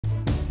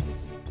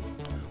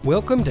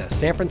Welcome to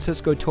San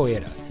Francisco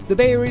Toyota, the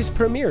Bay Area's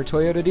premier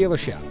Toyota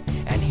dealership.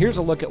 And here's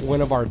a look at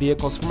one of our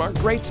vehicles from our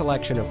great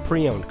selection of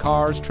pre-owned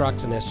cars,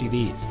 trucks, and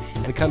SUVs.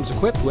 And it comes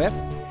equipped with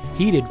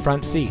heated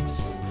front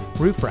seats,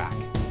 roof rack,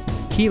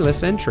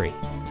 keyless entry,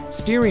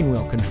 steering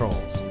wheel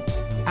controls,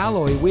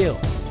 alloy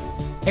wheels,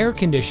 air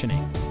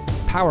conditioning,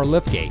 power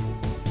liftgate,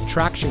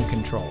 traction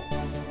control,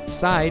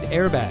 side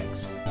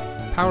airbags,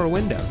 power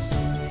windows,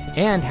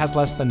 and has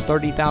less than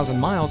 30,000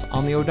 miles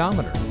on the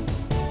odometer.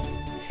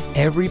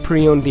 Every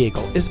pre-owned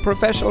vehicle is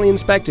professionally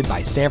inspected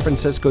by San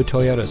Francisco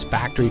Toyota's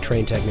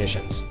factory-trained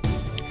technicians.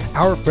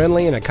 Our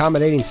friendly and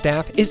accommodating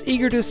staff is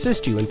eager to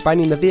assist you in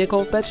finding the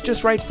vehicle that's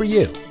just right for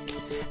you.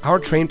 Our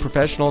trained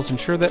professionals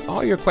ensure that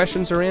all your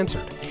questions are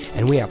answered,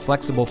 and we have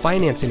flexible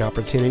financing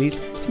opportunities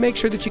to make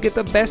sure that you get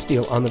the best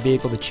deal on the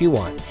vehicle that you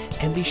want.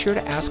 And be sure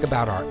to ask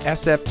about our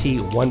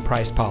SFT One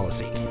Price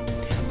policy.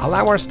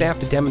 Allow our staff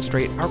to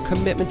demonstrate our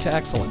commitment to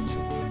excellence.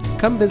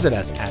 Come visit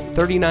us at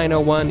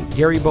 3901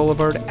 Geary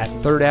Boulevard at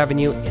 3rd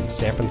Avenue in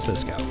San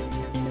Francisco.